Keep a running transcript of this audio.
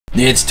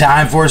It's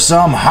time for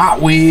some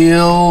Hot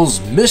Wheels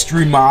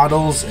mystery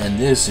models, and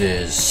this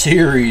is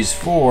Series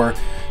 4.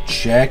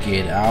 Check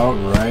it out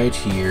right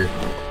here.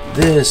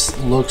 This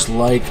looks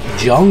like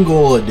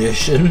Jungle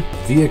Edition.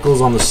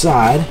 Vehicles on the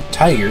side,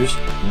 tigers,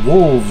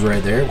 wolves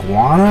right there,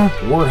 iguana,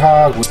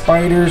 warthog,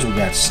 spiders, we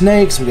got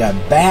snakes, we got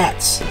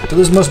bats. So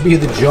this must be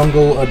the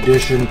Jungle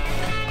Edition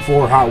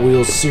for Hot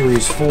Wheels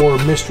Series 4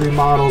 mystery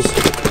models.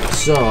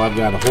 So I've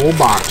got a whole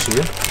box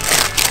here.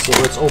 So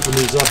let's open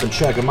these up and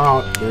check them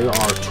out. There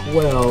are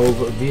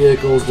 12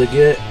 vehicles to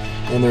get,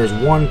 and there's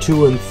 1,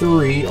 2, and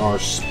 3 are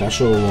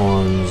special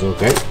ones,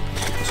 okay?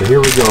 So here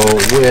we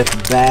go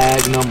with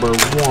bag number 1,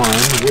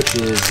 which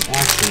is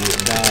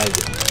actually bag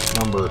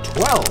number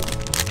 12.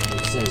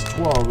 It says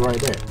 12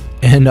 right there.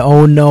 And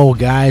oh no,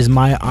 guys,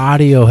 my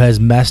audio has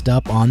messed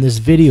up on this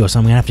video, so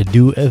I'm gonna have to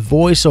do a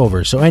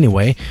voiceover. So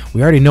anyway,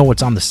 we already know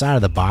what's on the side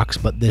of the box,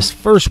 but this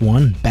first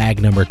one,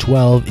 bag number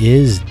 12,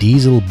 is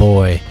Diesel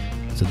Boy.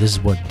 So this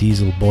is what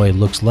Diesel Boy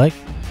looks like.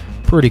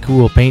 Pretty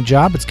cool paint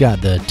job. It's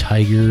got the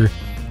tiger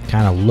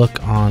kind of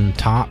look on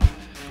top.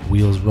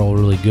 Wheels roll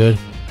really good.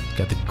 It's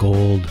got the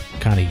gold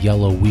kind of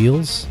yellow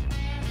wheels.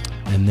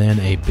 And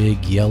then a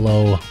big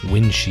yellow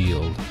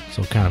windshield.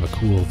 So kind of a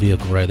cool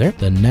vehicle right there.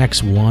 The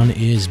next one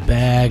is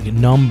bag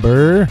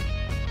number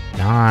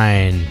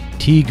 9.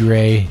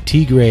 Tigray.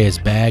 Tigray is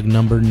bag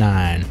number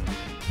 9.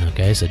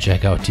 Okay, so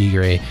check out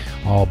Tigray.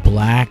 All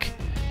black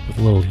with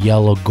a little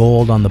yellow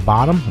gold on the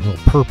bottom. A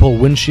little purple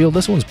windshield.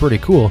 This one's pretty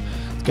cool.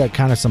 It's got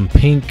kind of some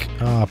pink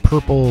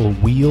purple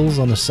wheels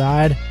on the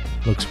side.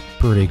 Looks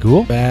pretty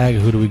cool. Bag,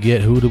 who do we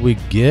get? Who do we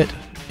get?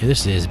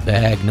 This is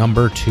bag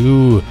number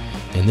 2.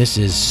 And this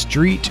is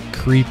Street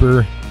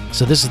Creeper.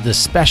 So this is the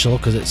special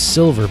because it's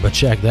silver, but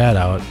check that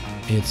out.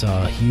 It's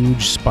a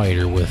huge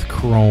spider with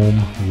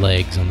chrome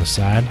legs on the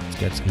side. It's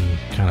got some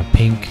kind of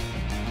pink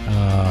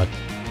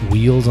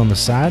wheels on the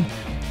side.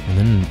 And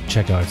then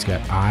check out, it's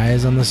got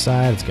eyes on the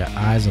side. It's got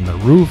eyes on the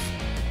roof.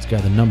 It's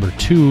got the number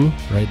 2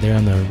 right there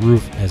on the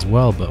roof as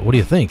well. But what do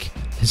you think?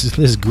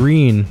 This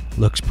green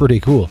looks pretty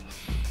cool.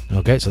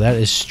 Okay, so that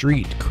is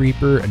Street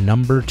Creeper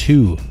number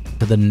 2.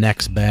 To the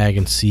next bag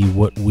and see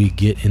what we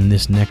get in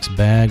this next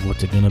bag.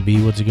 What's it gonna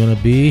be? What's it gonna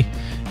be?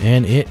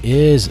 And it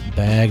is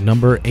bag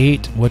number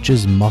 8, which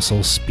is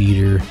Muscle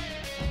Speeder.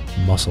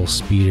 Muscle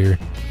Speeder.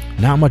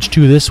 Not much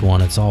to this one.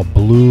 It's all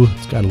blue.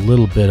 It's got a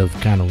little bit of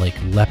kind of like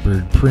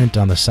leopard print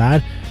on the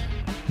side.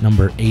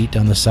 Number 8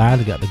 on the side.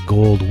 It's got the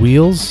gold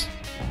wheels.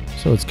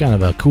 So it's kind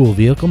of a cool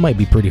vehicle. Might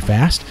be pretty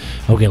fast.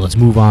 Okay, let's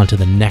move on to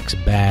the next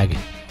bag.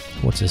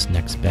 What's this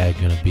next bag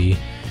gonna be?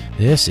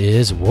 This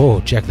is,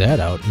 whoa, check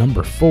that out.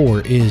 Number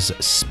 4 is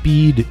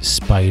Speed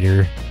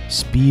Spider.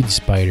 Speed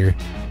Spider.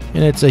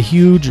 And it's a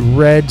huge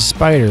red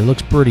spider.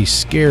 Looks pretty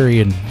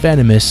scary and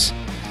venomous.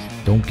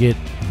 Don't get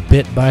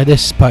bit by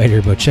this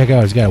spider, but check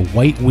out, it's got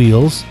white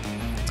wheels.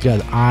 It's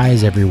got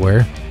eyes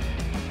everywhere.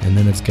 And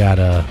then it's got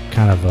a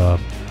kind of a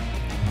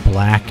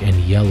black and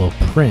yellow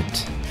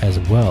print as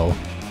well.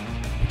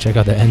 Check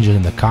out the engine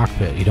in the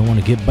cockpit. You don't want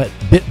to get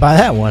bit by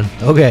that one.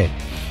 Okay.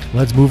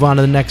 Let's move on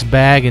to the next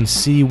bag and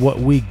see what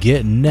we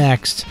get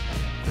next.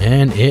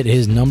 And it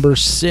is number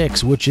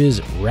 6, which is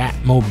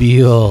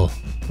Ratmobile.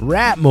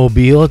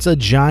 Ratmobile, it's a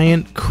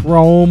giant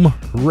chrome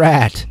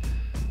rat.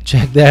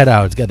 Check that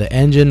out. It's got the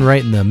engine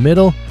right in the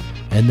middle,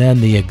 and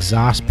then the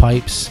exhaust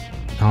pipes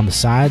on the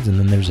sides, and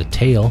then there's a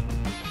tail.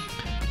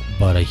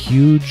 But a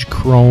huge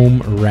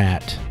chrome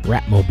rat.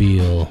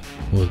 Ratmobile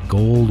with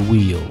gold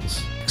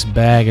wheels. Next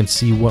bag and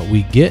see what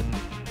we get.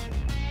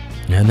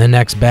 And the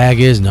next bag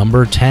is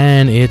number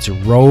 10. It's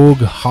Rogue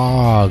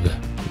Hog.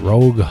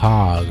 Rogue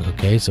Hog.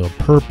 Okay, so a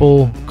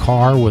purple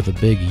car with a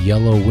big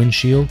yellow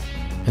windshield.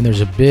 And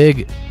there's a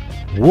big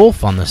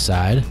wolf on the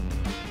side. It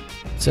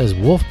says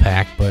Wolf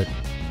Pack, but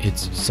it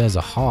says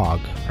a hog.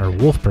 Or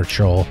Wolf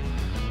Patrol,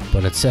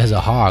 but it says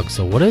a hog.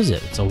 So what is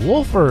it? It's a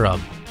wolf or a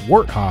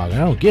warthog? I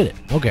don't get it.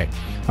 Okay.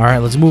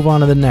 Alright, let's move on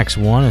to the next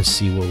one and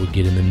see what we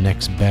get in the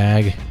next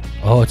bag.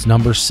 Oh, it's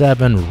number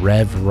 7.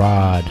 Rev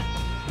Rod.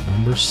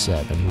 Number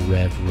 7,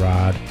 Rev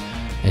Rod.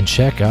 And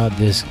check out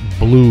this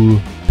blue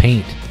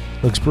paint.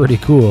 Looks pretty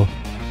cool,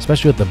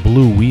 especially with the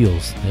blue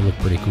wheels. They look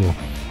pretty cool.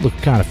 Look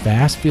kind of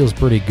fast, feels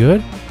pretty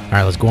good. All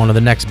right, let's go on to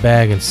the next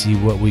bag and see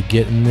what we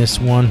get in this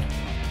one.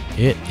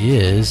 It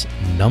is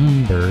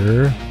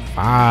number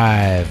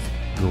 5,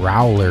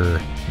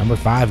 Growler. Number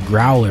 5,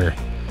 Growler.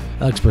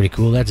 That looks pretty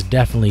cool. That's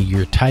definitely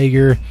your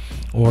tiger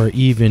or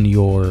even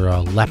your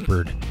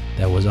leopard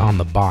that was on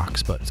the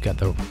box, but it's got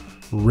the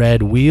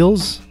red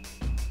wheels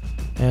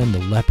and the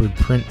leopard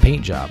print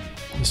paint job.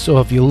 So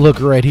if you look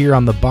right here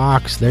on the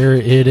box, there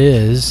it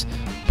is,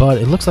 but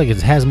it looks like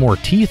it has more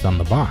teeth on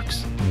the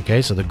box.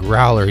 Okay, so the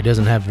Growler, he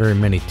doesn't have very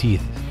many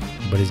teeth,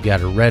 but he's got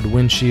a red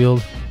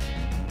windshield.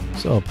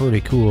 So a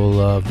pretty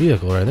cool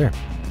vehicle right there.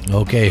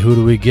 Okay, who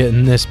do we get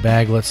in this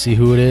bag? Let's see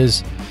who it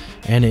is.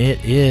 And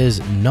it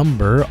is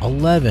number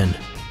 11,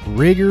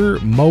 Rigger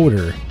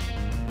Motor.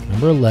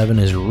 Number 11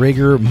 is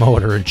Rigger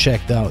Motor, and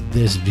check out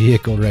this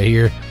vehicle right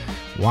here.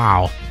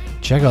 Wow.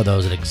 Check out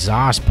those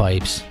exhaust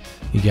pipes.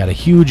 You got a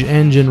huge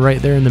engine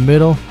right there in the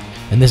middle.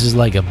 And this is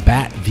like a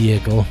bat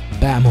vehicle,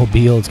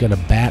 Batmobile. It's got a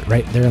bat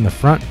right there in the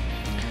front.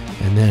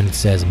 And then it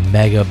says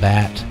Mega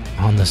Bat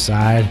on the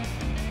side.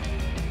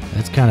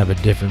 That's kind of a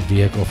different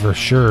vehicle for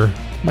sure.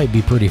 Might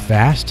be pretty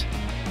fast.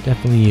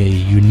 Definitely a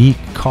unique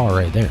car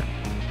right there.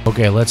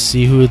 Okay, let's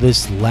see who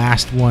this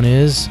last one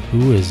is.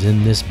 Who is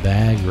in this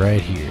bag right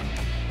here?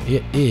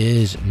 It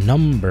is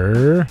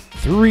number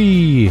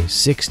 3,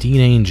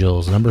 16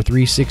 Angels. Number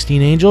 3,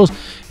 16 Angels.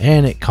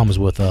 And it comes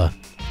with a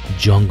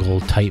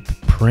jungle type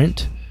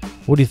print.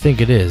 What do you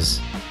think it is?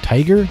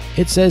 Tiger?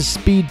 It says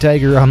Speed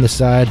Tiger on the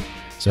side.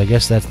 So I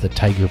guess that's the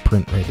tiger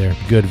print right there.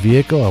 Good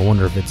vehicle. I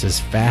wonder if it's as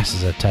fast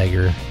as a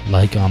tiger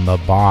like on the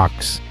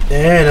box.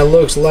 And it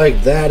looks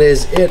like that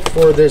is it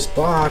for this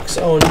box.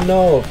 Oh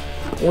no,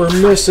 we're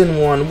missing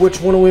one.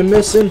 Which one are we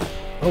missing?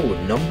 Oh,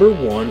 number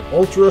 1,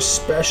 Ultra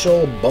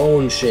Special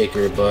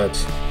Boneshaker. But,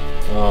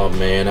 oh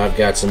man, I've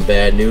got some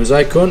bad news.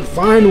 I couldn't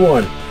find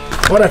one.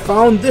 But I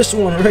found this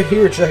one right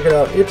here. Check it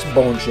out. It's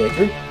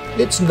Boneshaker.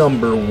 It's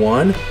number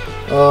 1.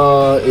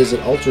 Is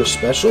it Ultra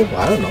Special?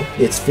 I don't know.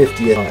 It's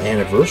 50th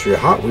anniversary of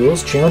Hot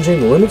Wheels, challenging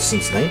the limits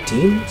since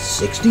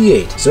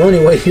 1968. So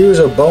anyway, here's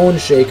a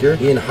Boneshaker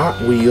in Hot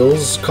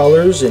Wheels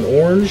colors in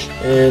orange,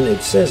 and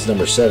it says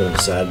number 7 on the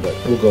side, but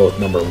we'll go with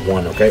number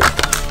 1, okay?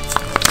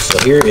 So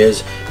here it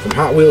is from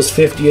Hot Wheels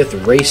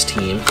 50th Race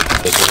Team.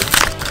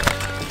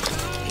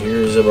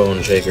 Here's a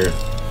Boneshaker.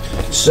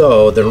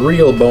 So the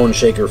real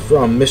Boneshaker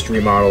from Mystery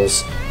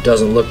Models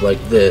doesn't look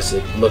like this,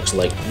 it looks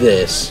like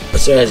this.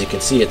 So as you can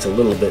see, it's a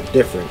little bit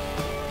different.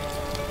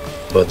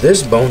 But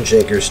this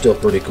Boneshaker is still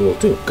pretty cool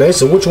too. Okay,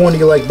 so which one do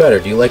you like better?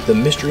 Do you like the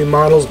Mystery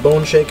Models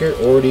Boneshaker,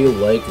 or do you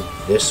like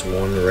this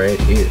one right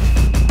here?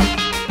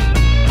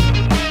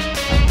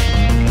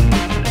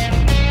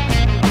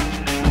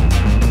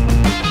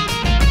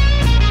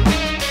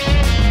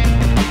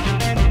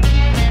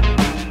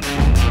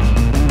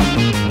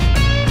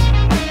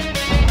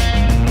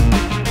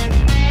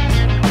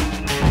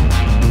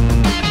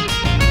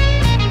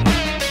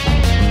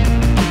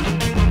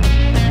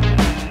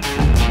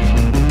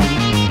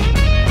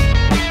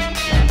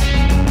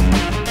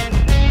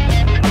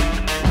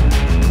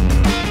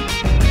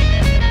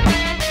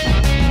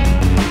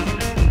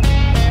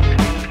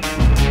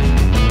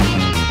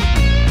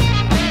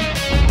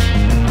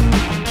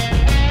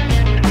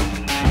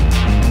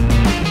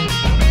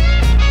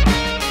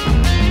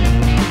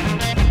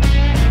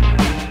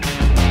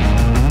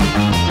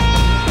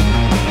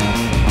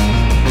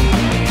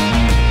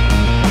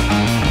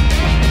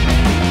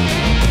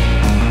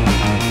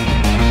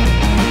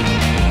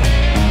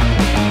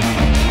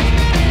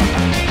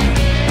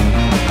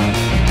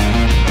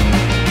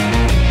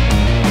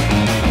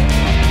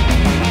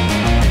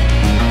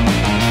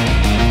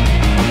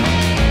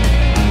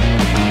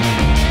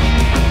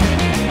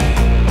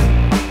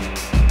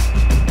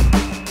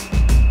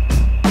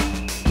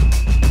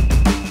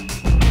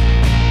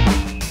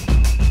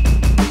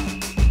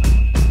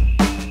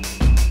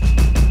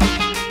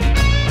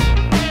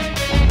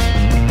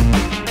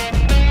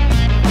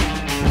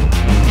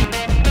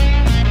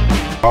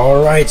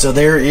 Alright, so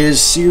there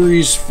is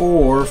Series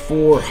 4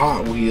 for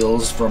Hot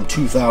Wheels from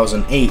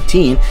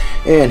 2018.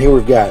 And here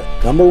we've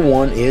got number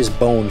 1 is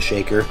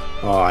Boneshaker.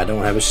 Oh, I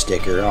don't have a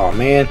sticker. Oh,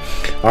 man.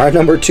 Alright,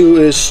 number 2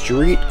 is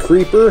Street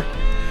Creeper.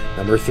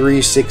 Number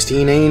 3,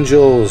 16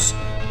 Angels.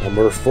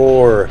 Number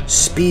 4,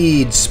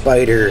 Speed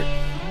Spider.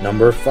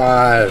 Number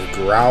 5,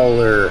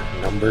 Growler.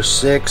 Number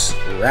 6,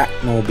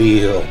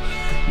 Ratmobile.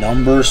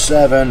 Number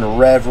 7,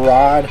 Rev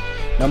Rod.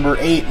 Number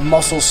 8,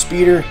 Muscle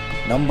Speeder.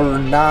 Number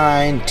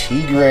 9,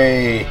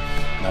 Tigre.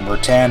 Number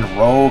 10,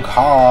 Rogue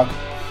Hog.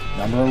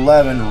 Number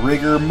 11,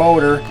 Rigger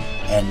Motor.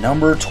 And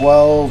number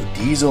 12,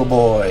 Diesel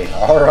Boy.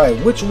 Alright,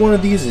 which one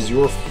of these is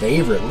your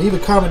favorite? Leave a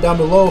comment down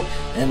below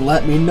and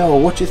let me know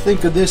what you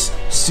think of this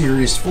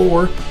Series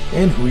 4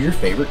 and who your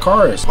favorite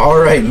car is.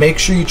 Alright, make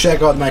sure you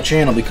check out my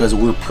channel because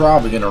we're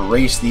probably going to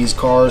race these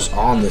cars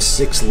on the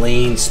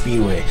 6-lane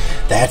speedway.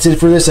 That's it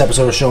for this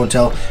episode of Show and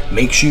Tell.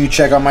 Make sure you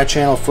check out my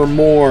channel for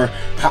more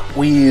Hot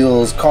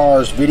Wheels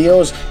cars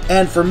videos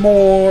and for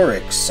more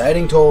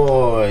exciting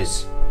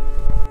toys.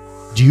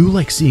 Do you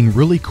like seeing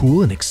really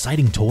cool and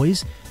exciting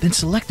toys? Then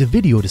select a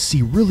video to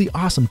see really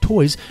awesome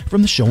toys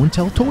from the Show and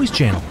Tell Toys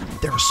channel.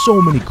 There are so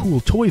many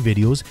cool toy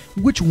videos.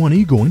 Which one are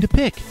you going to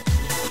pick?